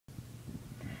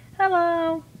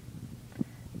Hello!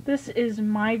 This is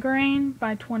Migraine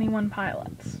by 21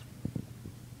 Pilots.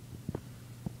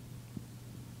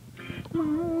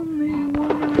 Only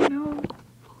one I know,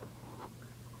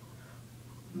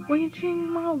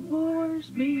 waging my wars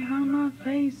behind my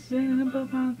face and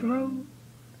above my throat.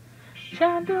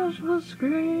 Shadows will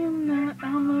scream that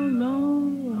I'm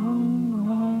alone.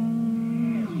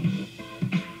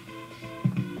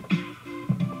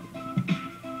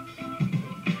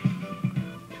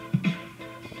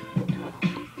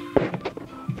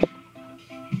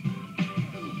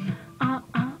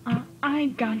 I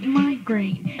got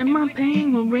migraine, and my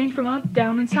pain will rain from up,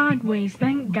 down, and sideways.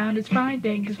 Thank God it's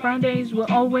Friday, 'cause Fridays will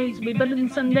always be better than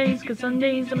Sundays, 'cause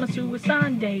Sundays are my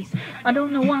suicide days. I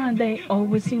don't know why they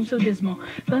always seem so dismal.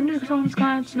 Thunderstorms,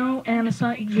 clouds, snow, and a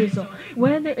slight drizzle.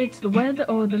 Whether it's the weather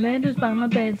or the letters by my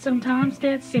bed, sometimes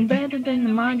death seems better than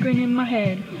the migraine in my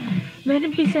head. Let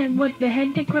it be said what the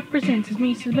headache represents is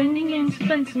me suspending in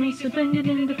suspense, me suspended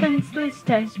in defenseless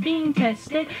test, being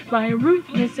tested by a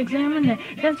ruthless examiner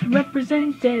that's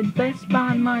represented best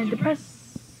by my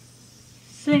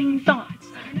depressing thoughts.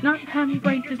 Not having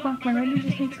breakers block my ready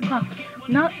just needs a clock.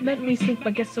 Not let me sleep, I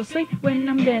guess I'll sleep when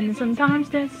I'm dead. And sometimes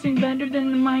death seems better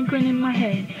than the migraine in my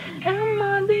head. Am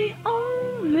I the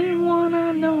only one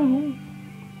I know,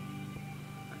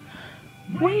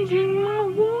 waging my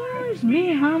wars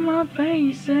behind my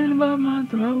face and above my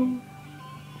throat?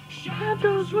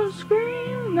 Shadows will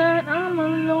scream that I'm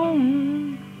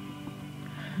alone,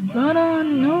 but I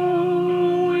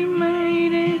know we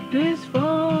made it this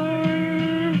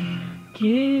far,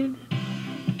 kid.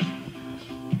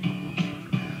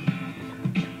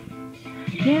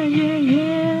 Yeah, yeah,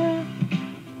 yeah.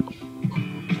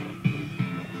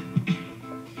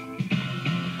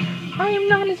 I am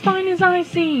not as fine as I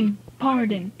seem.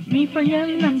 Pardon me for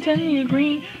yelling, I'm telling you,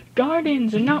 green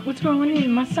gardens are not what's growing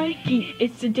in my psyche.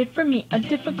 It's a different me, a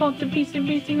difficult to piece and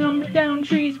piecing on down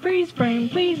trees. Freeze frame,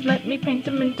 please let me paint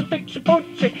a mental picture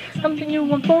portrait. Something you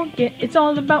won't forget, it's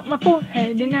all about my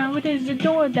forehead. And now it is a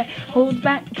door that holds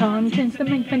back contents that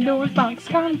make Pandora's box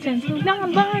contents look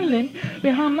non-violent.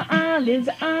 Behind my eyelids,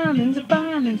 islands of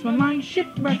violence. My mind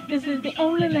shipwrecked, this is the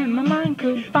only land my mind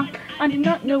could find. I did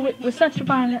not know it was such a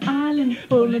violent island,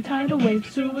 full of tidal waves,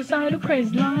 suicidal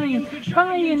crazed lions,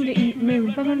 trying to eat me,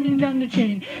 running down the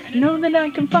chin. Know that I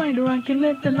can fight or I can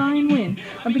let the lion win.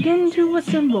 I begin to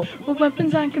assemble what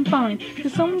weapons I can find,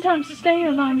 'cause sometimes to stay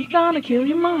alive you gotta kill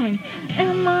your mind.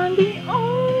 Am I the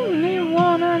only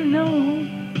one I know,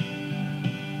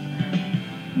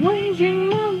 waging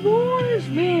my wars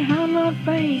behind my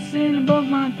face and above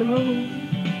my throat?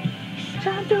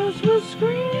 Shadows will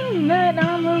scream that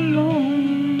I'm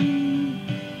alone,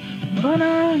 but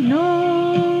I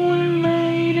know we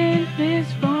made it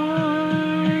this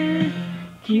far,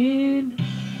 kid.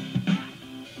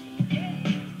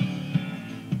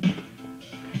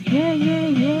 Yeah, yeah,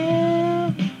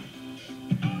 yeah.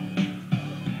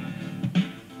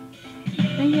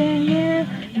 Yeah, yeah.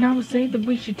 And I would say that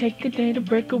we should take a day to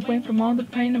break away from all the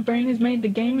pain the brain has made. The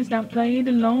game is not played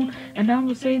alone. And I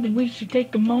would say that we should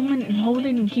take a moment and hold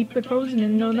it and keep it frozen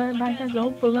and know that life has a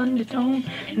hopeful undertone.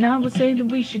 And I would say that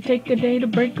we should take a day to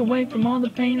break away from all the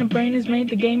pain the brain has made.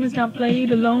 The game is not played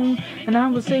alone. And I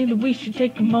would say that we should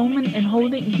take a moment and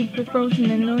hold it and keep it frozen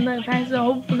and know that life has a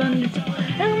hopeful undertone.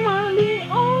 Am I the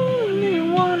only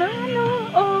one I know,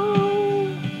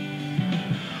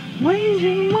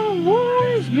 waging my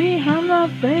wars behind my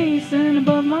face and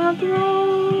above my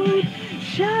throat?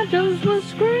 Shadows will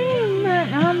scream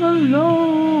that I'm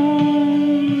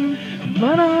alone,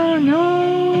 but I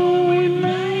know we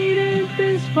made it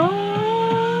this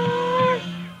far,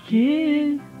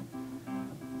 kid.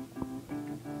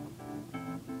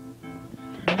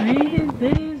 Made it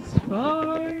this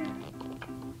far.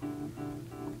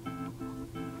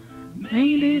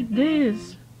 Made it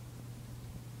this.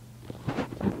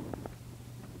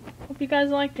 Hope you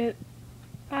guys liked it.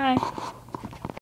 Bye.